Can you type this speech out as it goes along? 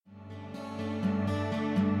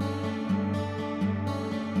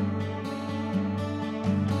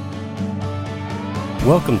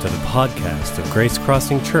Welcome to the podcast of Grace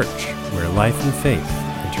Crossing Church, where life and faith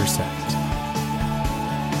intersect.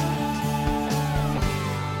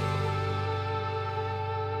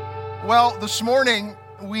 Well, this morning,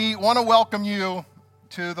 we want to welcome you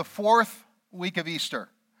to the fourth week of Easter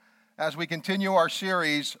as we continue our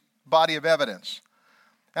series, Body of Evidence.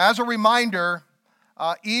 As a reminder,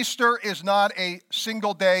 Easter is not a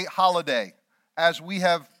single-day holiday as we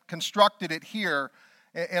have constructed it here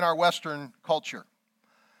in our Western culture.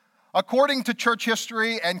 According to church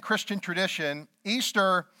history and Christian tradition,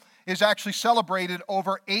 Easter is actually celebrated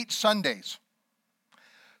over 8 Sundays.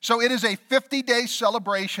 So it is a 50-day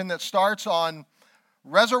celebration that starts on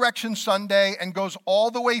Resurrection Sunday and goes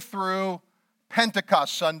all the way through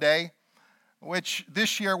Pentecost Sunday, which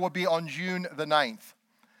this year will be on June the 9th.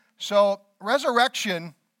 So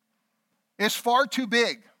resurrection is far too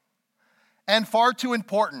big and far too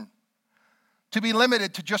important to be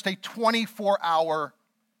limited to just a 24-hour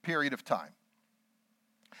period of time.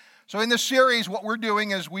 So in this series, what we're doing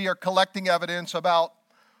is we are collecting evidence about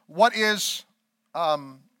what is,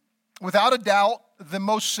 without a doubt, the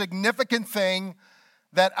most significant thing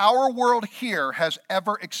that our world here has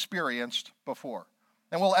ever experienced before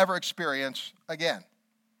and will ever experience again.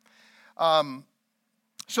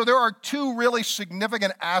 So there are 2 really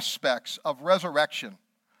significant aspects of resurrection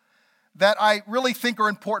that I really think are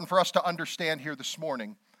important for us to understand here this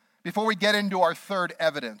morning before we get into our third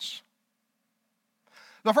evidence.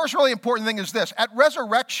 The first really important thing is this. At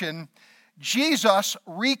resurrection, Jesus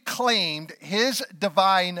reclaimed his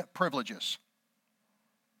divine privileges.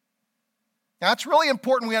 Now, it's really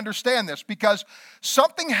important we understand this because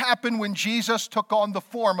something happened when Jesus took on the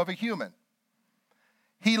form of a human.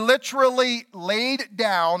 He literally laid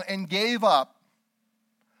down and gave up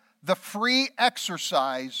the free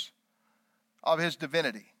exercise of his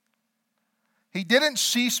divinity. He didn't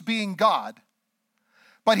cease being God,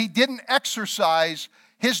 but he didn't exercise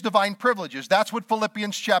his divine privileges. That's what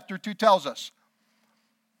Philippians chapter 2 tells us.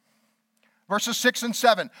 Verses 6 and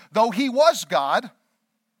 7. Though he was God,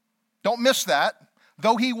 don't miss that.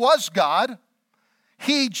 Though he was God,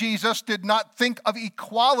 he, Jesus, did not think of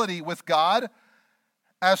equality with God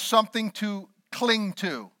as something to cling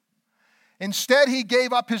to. Instead, he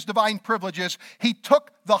gave up his divine privileges. He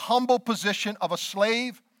took the humble position of a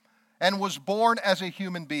slave and was born as a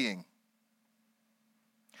human being.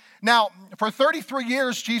 Now, for 33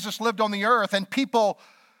 years, Jesus lived on the earth, and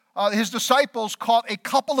his disciples caught a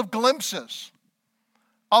couple of glimpses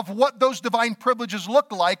of what those divine privileges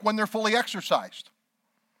look like when they're fully exercised.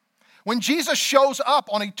 When Jesus shows up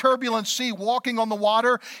on a turbulent sea walking on the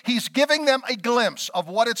water, he's giving them a glimpse of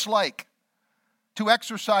what it's like to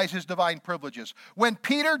exercise his divine privileges. When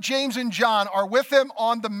Peter, James, and John are with him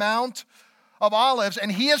on the Mount of Olives,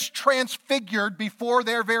 and he is transfigured before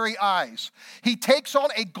their very eyes. He takes on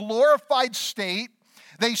a glorified state.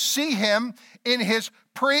 They see him in his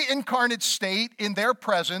pre-incarnate state in their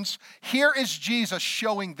presence. Here is Jesus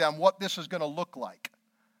showing them what this is going to look like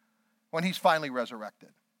when he's finally resurrected.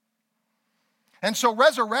 And so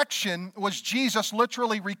resurrection was Jesus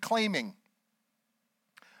literally reclaiming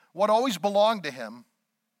what always belonged to him,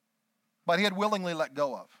 but he had willingly let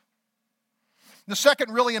go of. The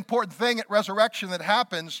second really important thing at resurrection that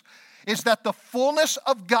happens is that the fullness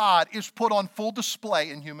of God is put on full display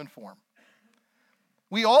in human form.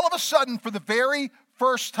 We all of a sudden, for the very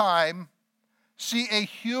first time, see a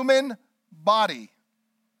human body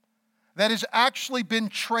that has actually been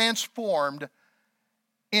transformed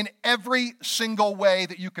in every single way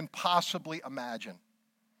that you can possibly imagine.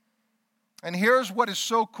 And here's what is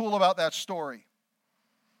so cool about that story,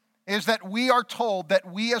 is that we are told that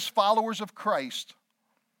we as followers of Christ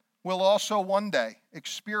will also one day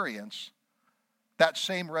experience that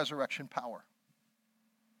same resurrection power.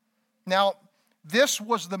 Now, this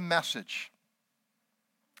was the message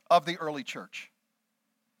of the early church.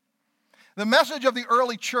 The message of the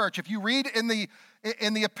early church, if you read in the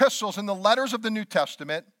epistles, in the letters of the New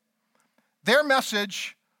Testament, their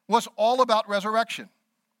message was all about resurrection.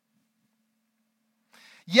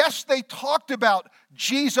 Yes, they talked about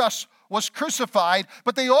Jesus was crucified,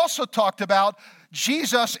 but they also talked about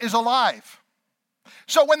Jesus is alive.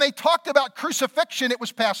 So when they talked about crucifixion, it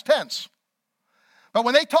was past tense. But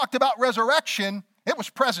when they talked about resurrection, it was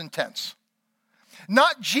present tense.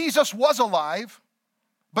 Not Jesus was alive,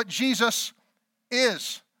 but Jesus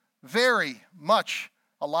is very much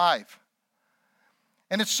alive.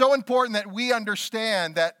 And it's so important that we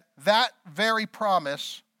understand that that very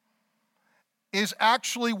promise is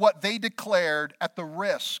actually what they declared at the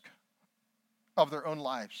risk of their own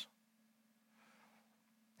lives.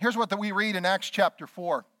 Here's what we read in Acts chapter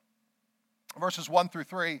 4, verses 1 through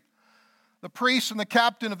 3. The priests and the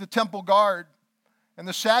captain of the temple guard and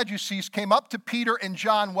the Sadducees came up to Peter and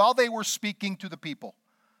John while they were speaking to the people.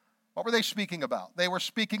 What were they speaking about? They were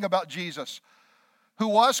speaking about Jesus, who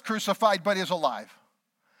was crucified but is alive.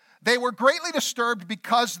 They were greatly disturbed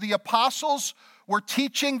because the apostles were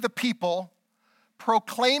teaching the people,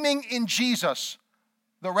 proclaiming in Jesus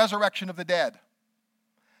the resurrection of the dead.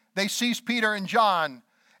 They seized Peter and John,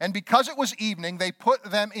 and because it was evening, they put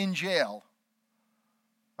them in jail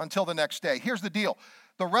until the next day. Here's the deal.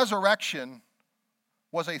 The resurrection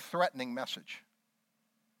was a threatening message.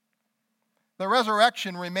 The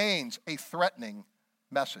resurrection remains a threatening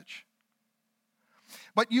message.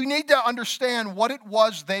 But you need to understand what it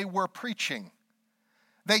was they were preaching.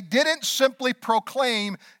 They didn't simply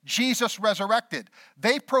proclaim Jesus resurrected.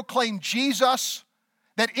 They proclaimed Jesus,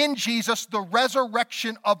 that in Jesus, the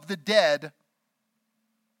resurrection of the dead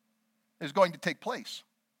is going to take place.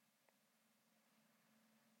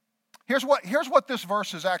 Here's what this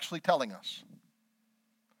verse is actually telling us.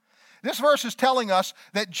 This verse is telling us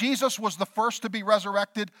that Jesus was the first to be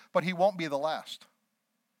resurrected, but he won't be the last.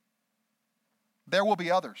 There will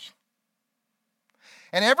be others.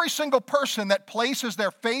 And every single person that places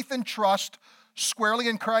their faith and trust squarely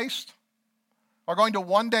in Christ are going to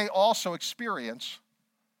one day also experience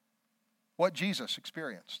what Jesus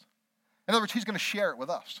experienced. In other words, he's going to share it with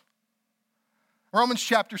us. Romans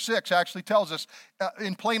chapter 6 actually tells us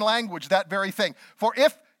in plain language that very thing. For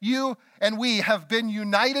if you and we have been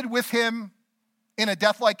united with him in a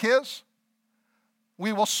death like his,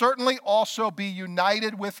 we will certainly also be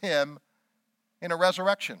united with him in a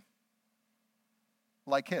resurrection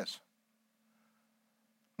like his.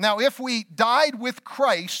 Now, if we died with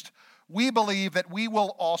Christ, we believe that we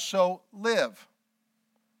will also live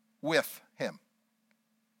with him.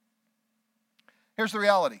 Here's the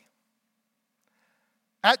reality.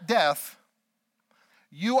 At death,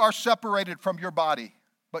 you are separated from your body,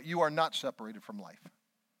 but you are not separated from life.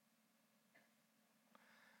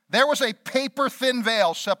 There was a paper-thin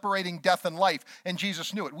veil separating death and life, and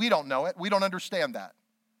Jesus knew it. We don't know it. We don't understand that.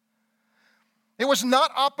 It was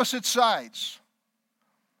not opposite sides,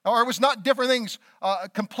 or it was not different things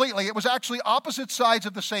completely. It was actually opposite sides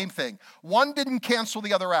of the same thing. One didn't cancel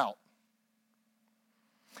the other out.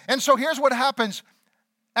 And so here's what happens.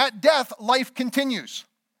 At death, life continues.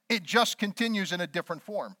 It just continues in a different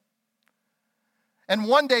form. And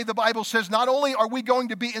one day, the Bible says, not only are we going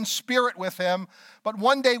to be in spirit with him, but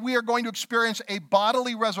one day we are going to experience a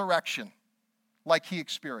bodily resurrection like he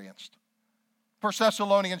experienced. 1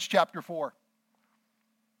 Thessalonians chapter 4,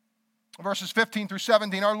 verses 15 through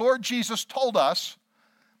 17. Our Lord Jesus told us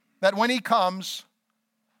that when he comes,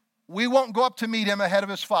 we won't go up to meet him ahead of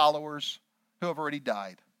his followers who have already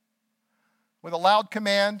died. With a loud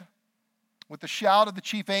command, with the shout of the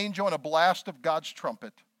chief angel and a blast of God's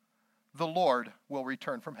trumpet, the Lord will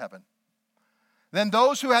return from heaven. Then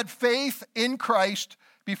those who had faith in Christ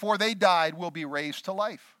before they died will be raised to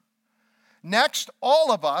life. Next,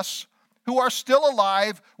 all of us who are still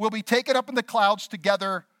alive will be taken up in the clouds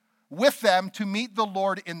together with them to meet the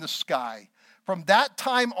Lord in the sky. From that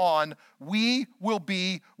time on, we will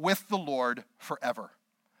be with the Lord forever.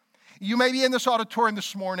 You may be in this auditorium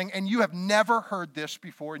this morning and you have never heard this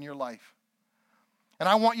before in your life. And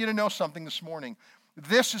I want you to know something this morning.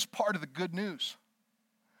 This is part of the good news.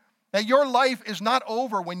 That your life is not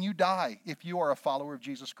over when you die if you are a follower of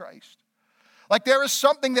Jesus Christ. Like there is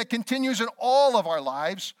something that continues in all of our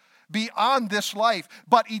lives beyond this life.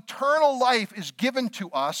 But eternal life is given to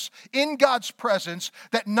us in God's presence,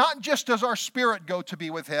 that not just does our spirit go to be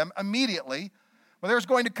with him immediately, but there's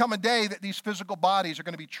going to come a day that these physical bodies are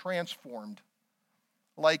going to be transformed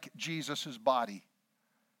like Jesus' body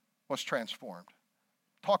was transformed.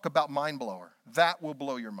 Talk about mind blower. That will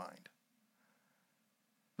blow your mind.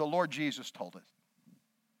 The Lord Jesus told it.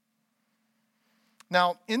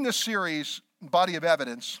 Now, in this series, Body of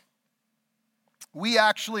Evidence, we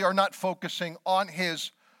actually are not focusing on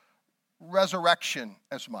his resurrection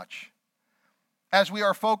as much as we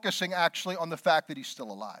are focusing actually on the fact that he's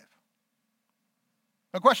still alive.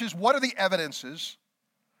 The question is, what are the evidences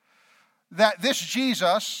that this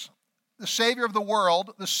Jesus, the Savior of the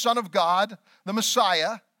world, the Son of God, the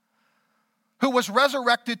Messiah, who was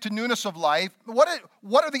resurrected to newness of life, what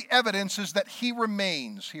are the evidences that he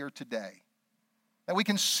remains here today, that we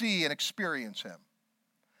can see and experience him?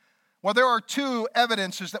 Well, there are two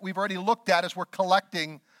evidences that we've already looked at as we're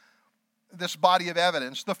collecting this body of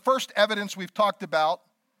evidence. The first evidence we've talked about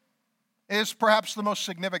is perhaps the most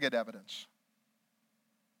significant evidence.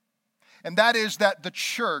 And that is that the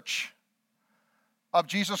church of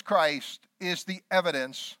Jesus Christ is the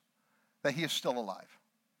evidence that he is still alive.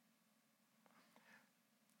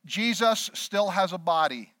 Jesus still has a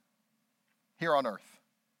body here on earth.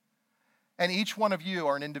 And each one of you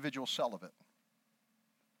are an individual cell of it.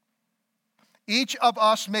 Each of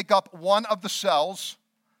us make up one of the cells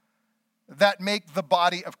that make the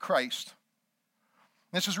body of Christ.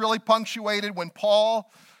 This is really punctuated when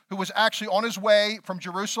Paul, who was actually on his way from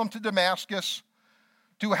Jerusalem to Damascus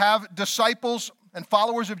to have disciples and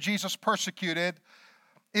followers of Jesus persecuted,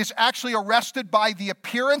 is actually arrested by the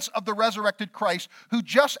appearance of the resurrected Christ, who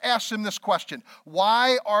just asks him this question: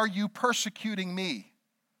 why are you persecuting me?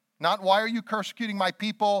 Not why are you persecuting my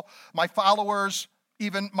people, my followers,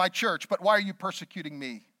 even my church, but why are you persecuting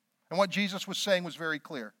me? And what Jesus was saying was very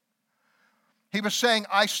clear. He was saying,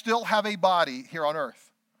 I still have a body here on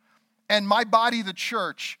earth. And my body, the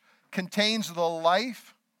church, contains the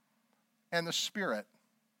life and the Spirit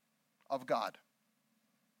of God.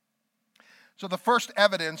 So the first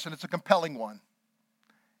evidence, and it's a compelling one,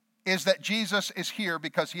 is that Jesus is here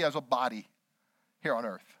because he has a body here on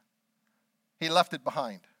earth. He left it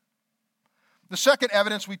behind. The second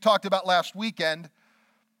evidence we talked about last weekend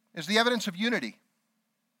is the evidence of unity.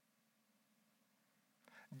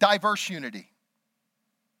 Diverse unity.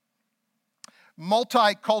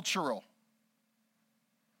 Multicultural.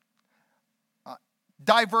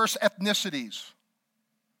 Diverse ethnicities.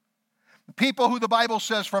 People who the Bible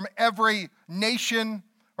says from every nation,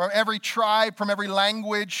 from every tribe, from every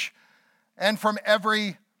language, and from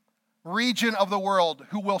every region of the world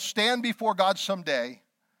who will stand before God someday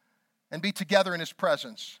and be together in his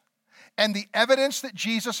presence. And the evidence that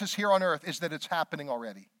Jesus is here on earth is that it's happening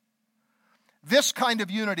already. This kind of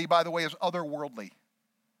unity, by the way, is otherworldly.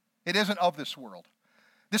 It isn't of this world.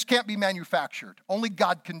 This can't be manufactured. Only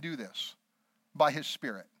God can do this by his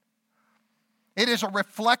Spirit. It is a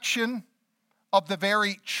reflection of the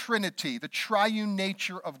very Trinity, the triune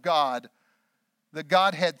nature of God, the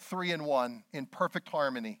Godhead 3 in 1 in perfect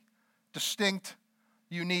harmony, distinct,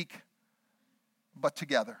 unique, but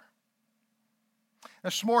together.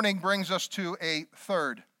 This morning brings us to a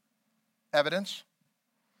third evidence.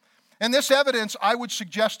 And this evidence, I would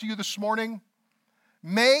suggest to you this morning,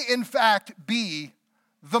 may in fact be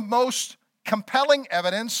the most compelling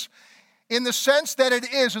evidence, in the sense that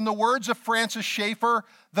it is, in the words of Francis Schaeffer,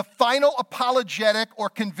 the final apologetic or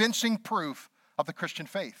convincing proof of the Christian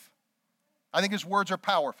faith. I think his words are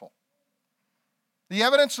powerful. The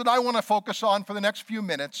evidence that I want to focus on for the next few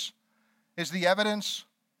minutes is the evidence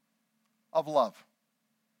of love.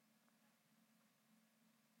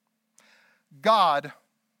 God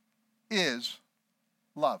is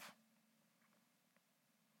love.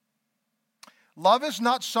 Love is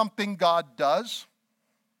not something God does.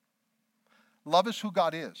 Love is who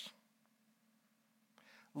God is.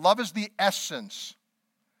 Love is the essence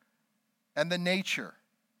and the nature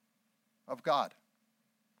of God.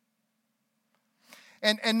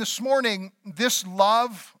 And this morning, this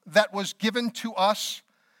love that was given to us,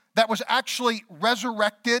 that was actually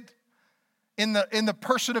resurrected in the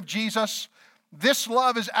person of Jesus, this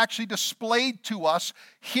love is actually displayed to us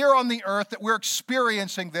here on the earth, that we're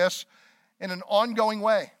experiencing this in an ongoing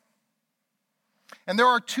way. And there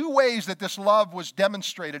are two ways that this love was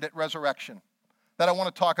demonstrated at resurrection that I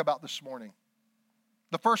want to talk about this morning.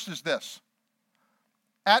 The first is this.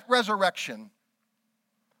 At resurrection,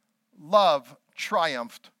 love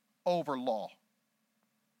triumphed over law.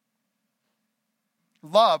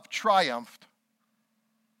 Love triumphed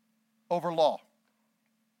over law.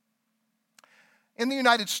 In the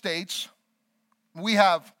United States, we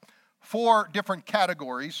have 4 different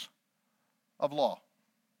categories of law.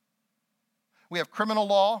 We have criminal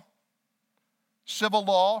law, civil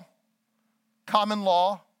law, common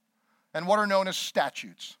law, and what are known as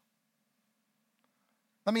statutes.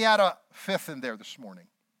 Let me add a 5th in there this morning.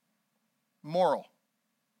 Moral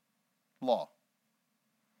law.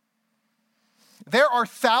 There are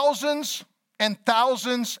thousands and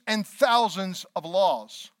thousands and thousands of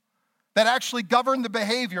laws that actually govern the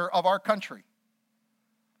behavior of our country.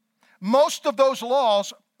 Most of those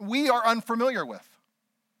laws we are unfamiliar with.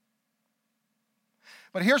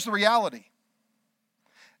 But here's the reality.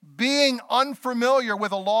 Being unfamiliar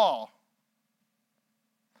with a law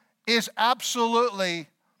is absolutely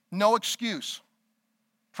no excuse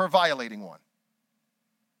for violating one.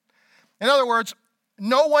 In other words,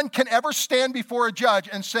 no one can ever stand before a judge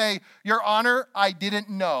and say, Your Honor, I didn't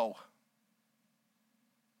know.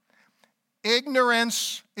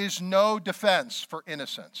 Ignorance is no defense for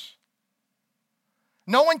innocence.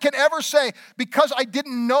 No one can ever say, because I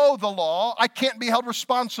didn't know the law, I can't be held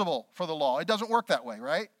responsible for the law. It doesn't work that way,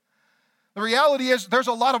 right? The reality is there's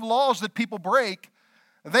a lot of laws that people break.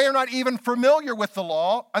 They are not even familiar with the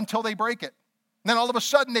law until they break it. And then all of a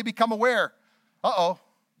sudden they become aware,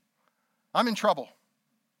 I'm in trouble.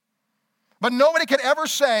 But nobody could ever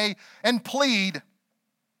say and plead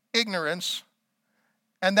ignorance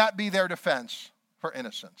and that be their defense for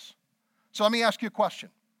innocence. So let me ask you a question.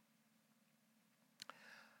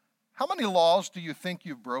 How many laws do you think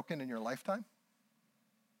you've broken in your lifetime?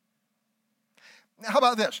 How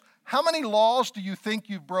about this? How many laws do you think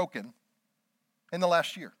you've broken in the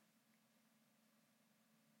last year?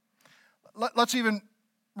 Let's even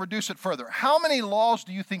reduce it further. How many laws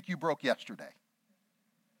do you think you broke yesterday?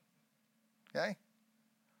 Okay?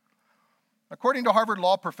 According to Harvard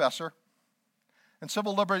law professor and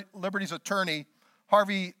civil liberties attorney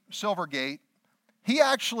Harvey Silvergate, he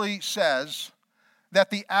actually says that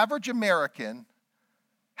the average American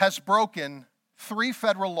has broken 3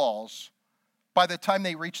 federal laws by the time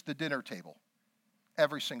they reach the dinner table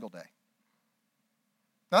every single day.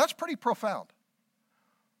 Now that's pretty profound.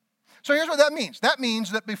 So here's what that means. That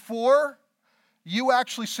means that before you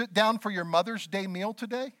actually sit down for your Mother's Day meal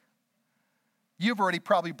today, you've already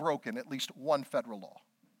probably broken at least 1 federal law.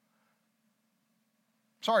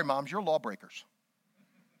 Sorry, moms, you're lawbreakers.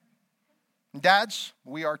 And dads,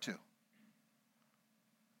 we are too.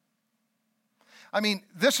 I mean,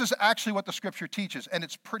 this is actually what the scripture teaches, and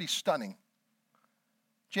it's pretty stunning.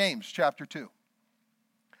 James chapter 2.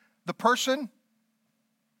 The person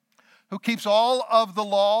who keeps all of the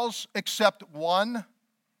laws except one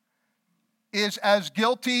is as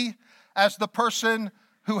guilty as the person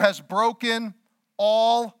who has broken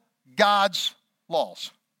all God's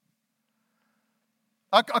laws.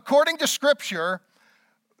 According to Scripture,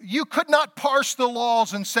 you could not parse the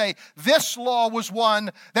laws and say, this law was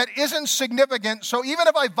one that isn't significant, so even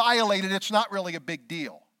if I violate it, it's not really a big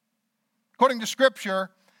deal. According to Scripture,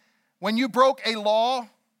 when you broke a law,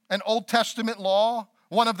 an Old Testament law,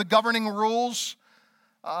 one of the governing rules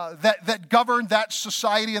that governed that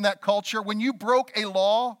society and that culture, when you broke a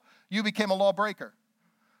law, you became a lawbreaker.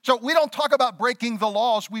 So we don't talk about breaking the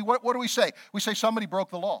laws. What do we say? We say somebody broke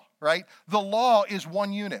the law, right? The law is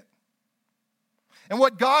one unit. And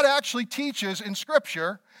what God actually teaches in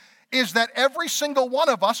Scripture is that every single one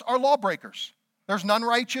of us are lawbreakers. There's none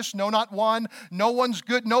righteous, no, not one. No one's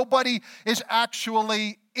good. Nobody is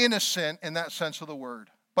actually innocent in that sense of the word.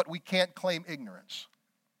 But we can't claim ignorance.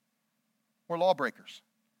 We're lawbreakers.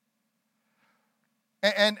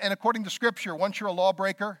 And according to Scripture, once you're a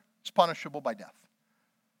lawbreaker, it's punishable by death.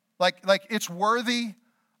 Like it's worthy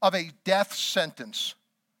of a death sentence.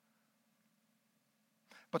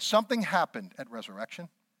 But something happened at resurrection.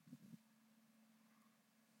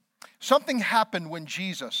 Something happened when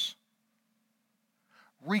Jesus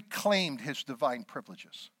reclaimed his divine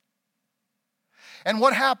privileges. And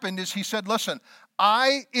what happened is he said, listen,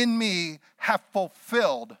 I in me have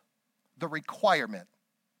fulfilled the requirement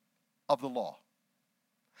of the law.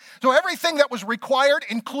 So everything that was required,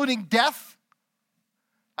 including death,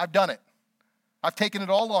 I've done it. I've taken it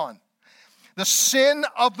all on. The sin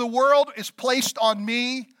of the world is placed on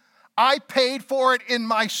me. I paid for it in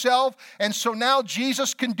myself. And so now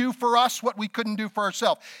Jesus can do for us what we couldn't do for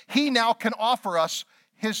ourselves. He now can offer us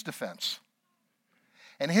his defense.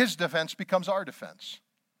 And his defense becomes our defense.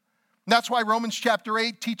 And that's why Romans chapter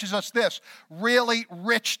 8 teaches us this. Really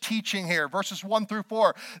rich teaching here. Verses 1 through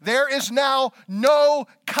 4. There is now no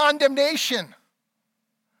condemnation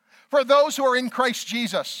for those who are in Christ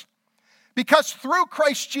Jesus. Because through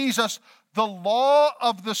Christ Jesus, the law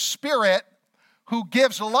of the Spirit who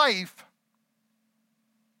gives life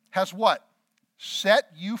has what? Set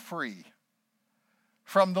you free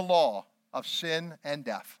from the law of sin and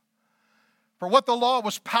death. For what the law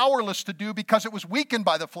was powerless to do because it was weakened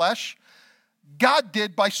by the flesh, God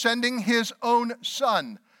did by sending his own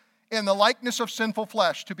Son in the likeness of sinful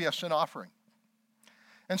flesh to be a sin offering.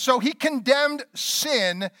 And so he condemned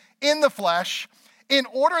sin in the flesh in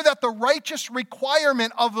order that the righteous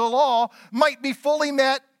requirement of the law might be fully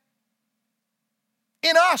met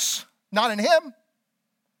in us, not in him.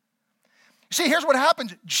 See, here's what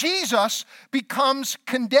happens. Jesus becomes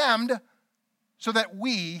condemned so that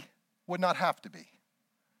we would not have to be.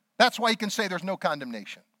 That's why he can say there's no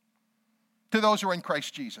condemnation to those who are in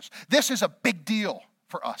Christ Jesus. This is a big deal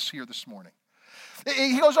for us here this morning.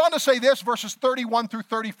 He goes on to say this, verses 31 through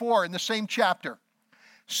 34 in the same chapter.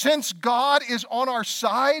 Since God is on our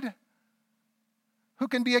side, who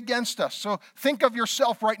can be against us? So think of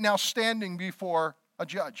yourself right now standing before a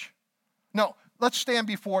judge. No, let's stand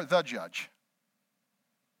before the judge.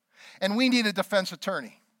 And we need a defense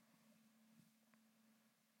attorney.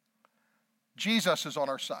 Jesus is on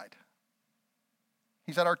our side.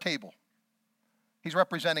 He's at our table. He's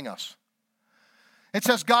representing us. It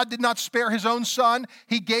says God did not spare his own son.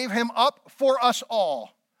 He gave him up for us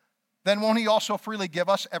all. then won't he also freely give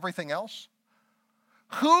us everything else?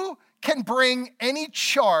 Who can bring any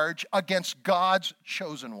charge against God's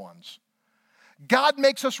chosen ones? God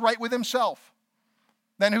makes us right with himself.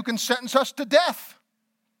 Then who can sentence us to death?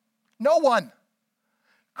 No one.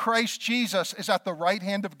 Christ Jesus is at the right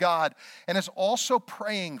hand of God and is also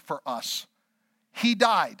praying for us. He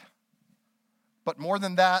died. But more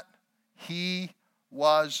than that, he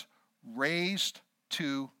was raised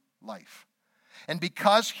to life. And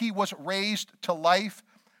because he was raised to life,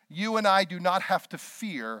 you and I do not have to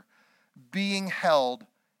fear being held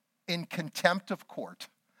in contempt of court.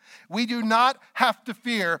 We do not have to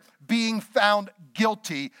fear being found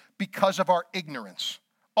guilty because of our ignorance.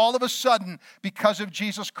 All of a sudden, because of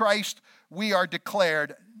Jesus Christ, we are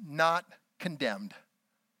declared not condemned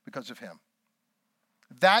because of him.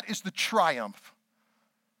 That is the triumph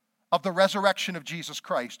of the resurrection of Jesus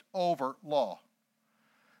Christ over law.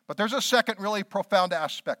 But there's a second really profound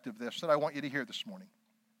aspect of this that I want you to hear this morning.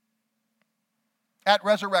 At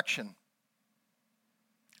resurrection,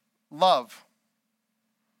 love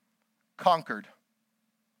conquered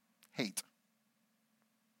hate.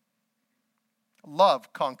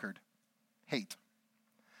 Love conquered hate.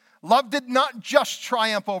 Love did not just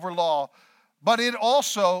triumph over law, but it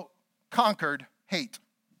also conquered hate.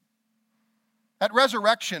 At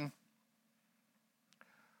resurrection,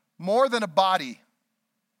 more than a body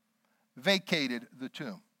vacated the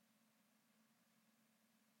tomb.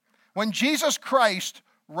 When Jesus Christ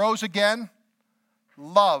rose again,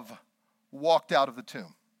 love walked out of the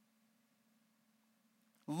tomb.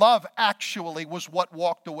 Love actually was what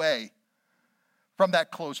walked away from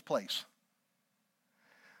that closed place.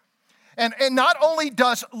 And not only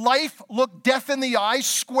does life look death in the eyes,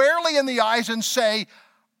 squarely in the eyes, and say,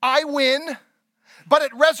 I win, but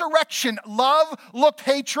at resurrection, love looked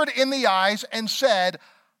hatred in the eyes and said,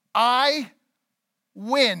 I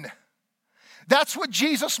win. That's what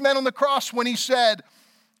Jesus meant on the cross when he said,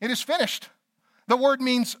 it is finished. The word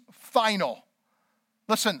means final.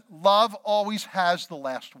 Listen, love always has the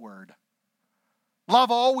last word.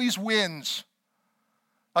 Love always wins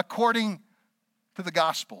according to the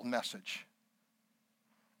gospel message.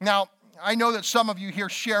 Now, I know that some of you here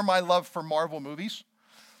share my love for Marvel movies.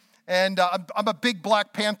 And I'm a big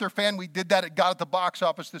Black Panther fan. We did that at God at the Box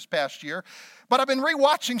Office this past year. But I've been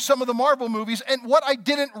rewatching some of the Marvel movies, and what I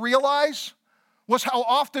didn't realize was how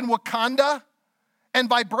often Wakanda and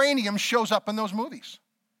vibranium shows up in those movies.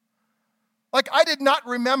 Like, I did not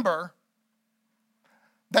remember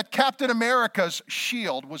that Captain America's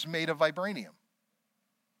shield was made of vibranium.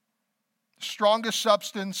 The strongest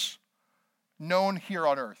substance known here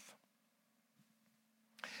on earth.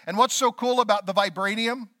 And what's so cool about the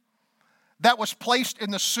vibranium that was placed in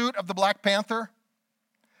the suit of the Black Panther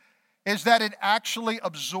is that it actually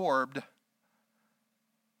absorbed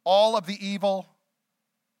all of the evil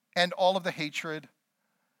and all of the hatred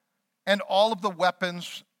and all of the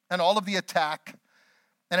weapons and all of the attack,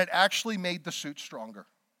 and it actually made the suit stronger.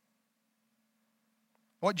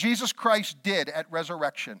 What Jesus Christ did at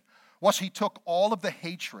resurrection was he took all of the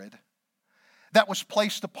hatred that was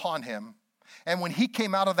placed upon him, and when he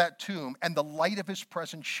came out of that tomb and the light of his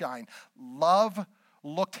presence shined, love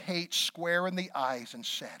looked hate square in the eyes and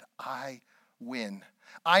said, I win.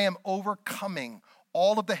 I am overcoming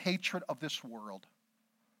all of the hatred of this world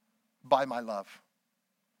by my love.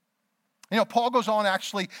 You know, Paul goes on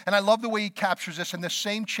actually, and I love the way he captures this in this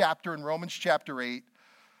same chapter in Romans chapter 8.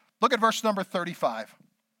 Look at verse number 35.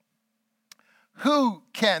 Who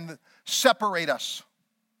can separate us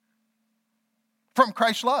from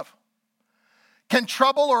Christ's love? Can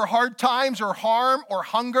trouble or hard times or harm or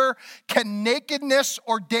hunger, can nakedness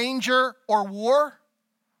or danger or war?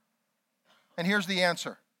 And here's the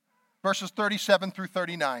answer. Verses 37 through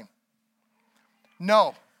 39.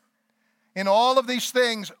 No. In all of these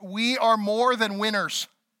things, we are more than winners.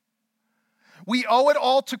 We owe it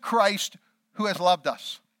all to Christ who has loved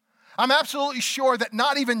us. I'm absolutely sure that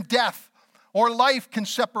not even death or life can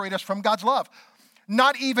separate us from God's love.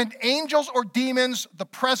 Not even angels or demons, the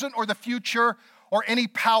present or the future, or any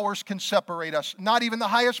powers can separate us. Not even the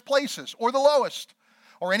highest places or the lowest,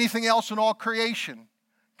 or anything else in all creation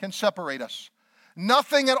can separate us.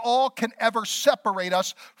 Nothing at all can ever separate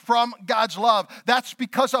us from God's love. That's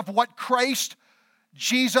because of what Christ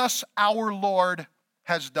Jesus, our Lord,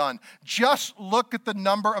 has done. Just look at the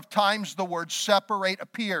number of times the word separate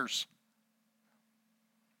appears.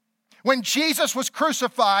 When Jesus was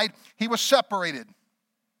crucified, he was separated.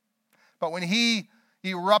 But when he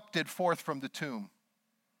erupted forth from the tomb,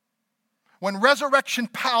 when resurrection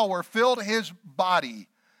power filled his body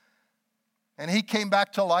and he came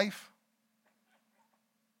back to life,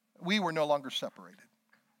 we were no longer separated.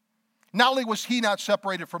 Not only was he not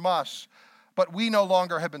separated from us, but we no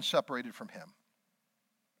longer have been separated from him.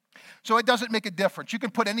 So it doesn't make a difference. You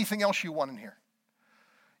can put anything else you want in here.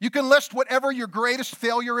 You can list whatever your greatest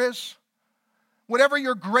failure is, whatever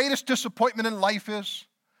your greatest disappointment in life is.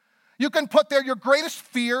 You can put there your greatest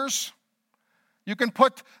fears. You can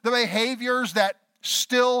put the behaviors that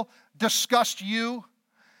still disgust you,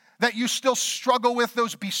 that you still struggle with,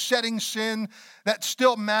 those besetting sin that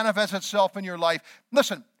still manifests itself in your life.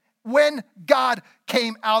 Listen, when God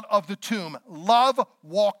came out of the tomb, love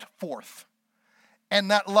walked forth. And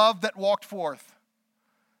that love that walked forth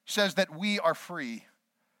says that we are free.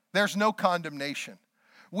 There's no condemnation.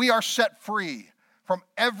 We are set free from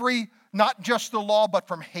every, not just the law, but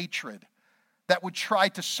from hatred that would try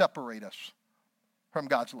to separate us from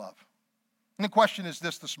God's love. And the question is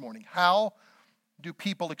this morning: how do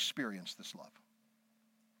people experience this love?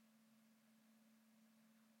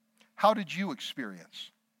 How did you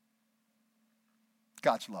experience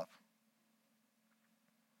God's love?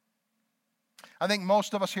 I think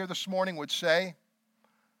most of us here this morning would say,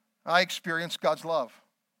 I experienced God's love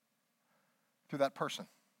through that person.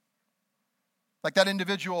 Like that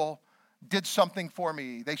individual did something for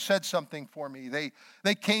me. They said something for me.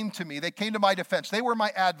 They came to me. They came to my defense. They were my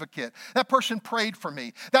advocate. That person prayed for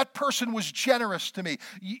me. That person was generous to me.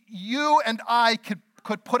 You and I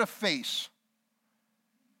could put a face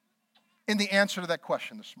in the answer to that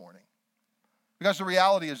question this morning. Because the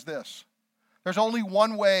reality is this: there's only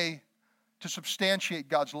one way to substantiate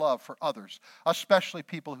God's love for others, especially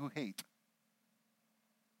people who hate.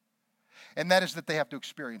 And that is that they have to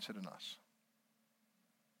experience it in us.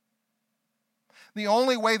 The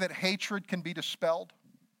only way that hatred can be dispelled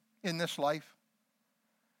in this life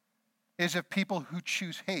is if people who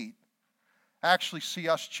choose hate actually see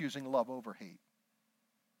us choosing love over hate.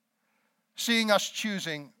 Seeing us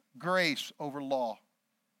choosing grace over law.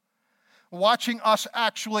 Watching us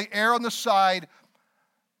actually err on the side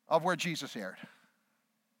of where Jesus erred.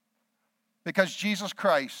 Because Jesus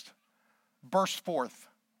Christ burst forth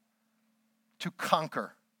to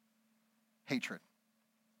conquer hatred.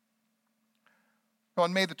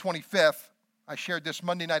 On May the 25th, I shared this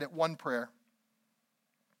Monday night at one prayer.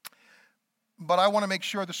 But I want to make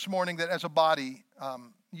sure this morning that as a body,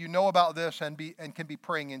 you know about this and can be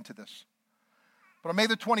praying into this. But on May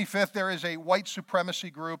the 25th, there is a white supremacy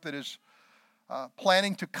group that is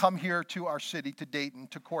planning to come here to our city, to Dayton,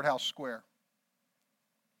 to Courthouse Square.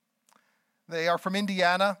 They are from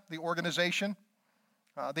Indiana, the organization.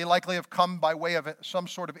 They likely have come by way of some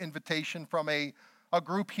sort of invitation from a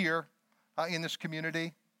group here in this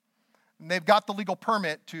community. And they've got the legal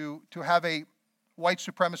permit to have a white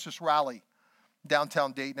supremacist rally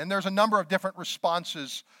downtown Dayton. And there's a number of different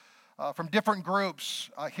responses from different groups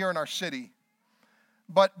here in our city.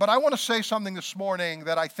 But I want to say something this morning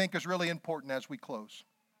that I think is really important as we close.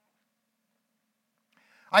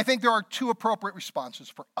 I think there are two appropriate responses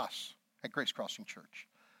for us at Grace Crossing Church.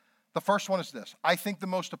 The first one is this: I think the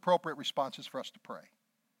most appropriate response is for us to pray.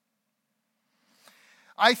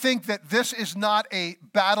 I think that this is not a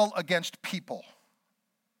battle against people,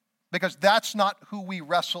 because that's not who we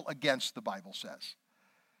wrestle against, the Bible says.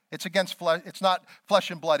 It's against flesh. It's not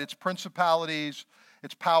flesh and blood. It's principalities,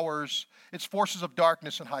 it's powers, it's forces of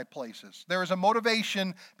darkness in high places. There is a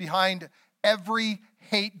motivation behind every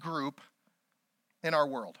hate group in our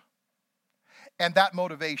world. And that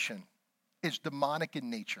motivation is demonic in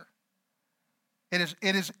nature. It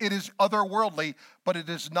is otherworldly, but it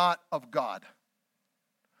is not of God.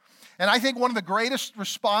 And I think one of the greatest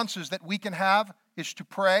responses that we can have is to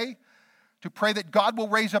pray that God will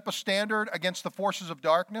raise up a standard against the forces of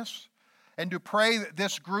darkness, and to pray that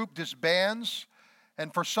this group disbands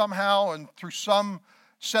and for somehow and through some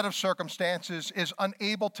set of circumstances is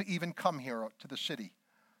unable to even come here to the city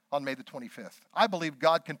on May the 25th. I believe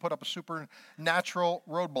God can put up a supernatural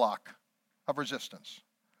roadblock of resistance.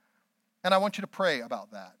 And I want you to pray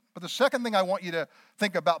about that. But the second thing I want you to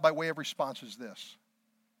think about by way of response is this: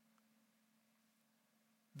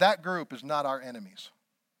 that group is not our enemies.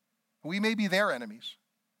 We may be their enemies.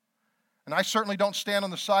 And I certainly don't stand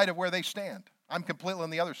on the side of where they stand. I'm completely on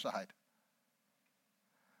the other side.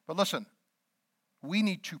 But listen, we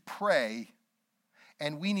need to pray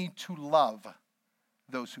and we need to love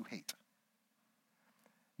those who hate.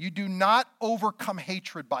 You do not overcome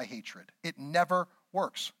hatred by hatred. It never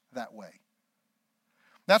works that way.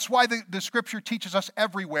 That's why the scripture teaches us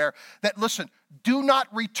everywhere that, listen, do not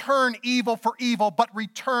return evil for evil, but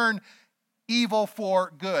return evil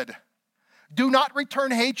for good. Do not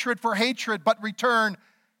return hatred for hatred, but return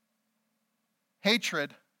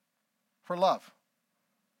hatred for love.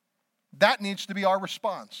 That needs to be our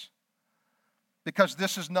response. because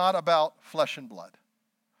this is not about flesh and blood.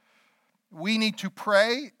 We need to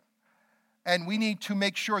pray, and we need to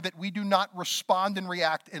make sure that we do not respond and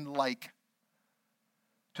react in like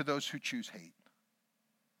to those who choose hate.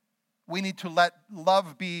 We need to let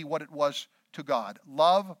love be what it was to God.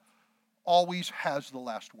 Love always has the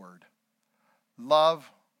last word. Love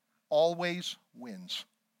always wins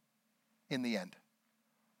in the end.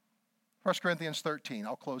 1 Corinthians 13,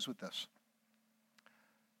 I'll close with this.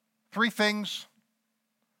 3 things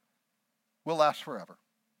will last forever.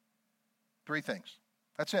 3 things.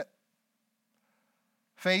 That's it.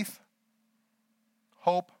 Faith,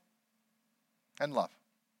 hope, and love.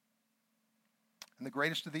 And the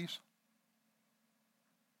greatest of these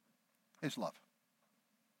is love.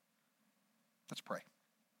 Let's pray.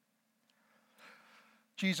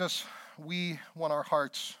 Jesus, we want our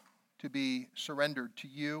hearts to be surrendered to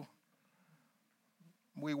you.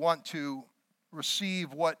 We want to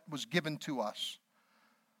receive what was given to us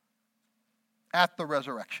at the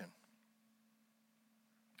resurrection.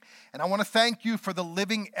 And I want to thank you for the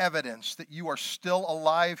living evidence that you are still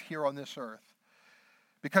alive here on this earth,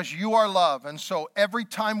 because you are love. And so every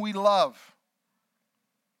time we love,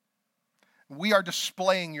 we are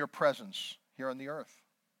displaying your presence here on the earth.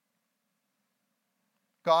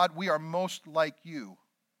 God, we are most like you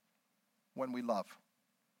when we love.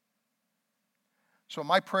 So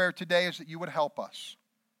my prayer today is that you would help us,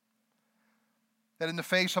 that in the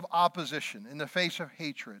face of opposition, in the face of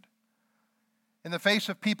hatred, in the face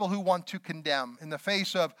of people who want to condemn, in the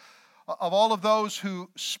face of all of those who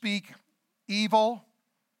speak evil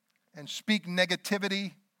and speak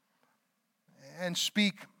negativity and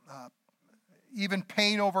speak even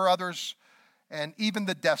pain over others and even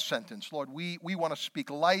the death sentence, Lord, we want to speak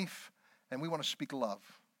life and we want to speak love,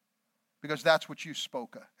 because that's what you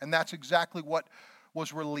spoke of, and that's exactly what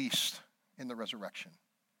was released in the resurrection.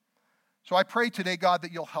 So I pray today, God,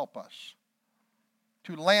 that you'll help us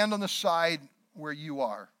to land on the side where you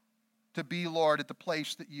are, to be, Lord, at the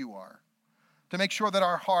place that you are, to make sure that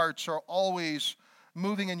our hearts are always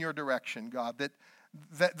moving in your direction, God, that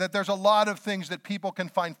there's a lot of things that people can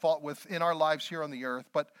find fault with in our lives here on the earth,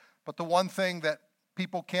 but the one thing that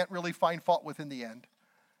people can't really find fault with in the end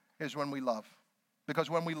is when we love, because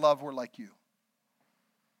when we love, we're like you.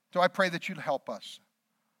 So I pray that you'd help us,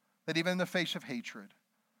 that even in the face of hatred,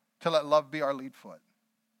 to let love be our lead foot.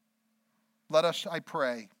 Let us, I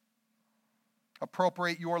pray,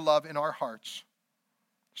 appropriate your love in our hearts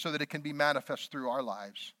so that it can be manifest through our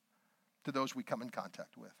lives to those we come in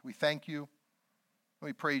contact with. We thank you and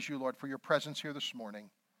we praise you, Lord, for your presence here this morning.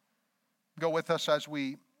 Go with us as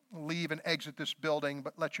we leave and exit this building,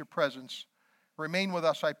 but let your presence remain with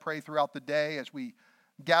us, I pray, throughout the day as we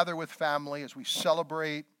gather with family, as we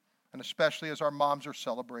celebrate, and especially as our moms are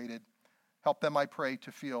celebrated. Help them, I pray,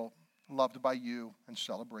 to feel loved by you and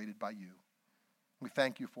celebrated by you. We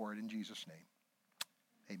thank you for it in Jesus' name.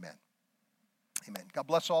 Amen. Amen. God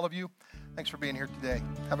bless all of you. Thanks for being here today.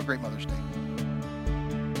 Have a great Mother's Day.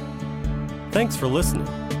 Thanks for listening.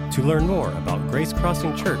 To learn more about Grace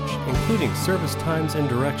Crossing Church, including service times and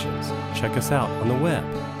directions, check us out on the web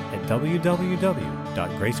at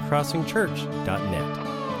www.gracecrossingchurch.net.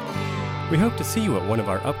 We hope to see you at one of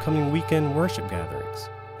our upcoming weekend worship gatherings.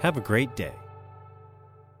 Have a great day.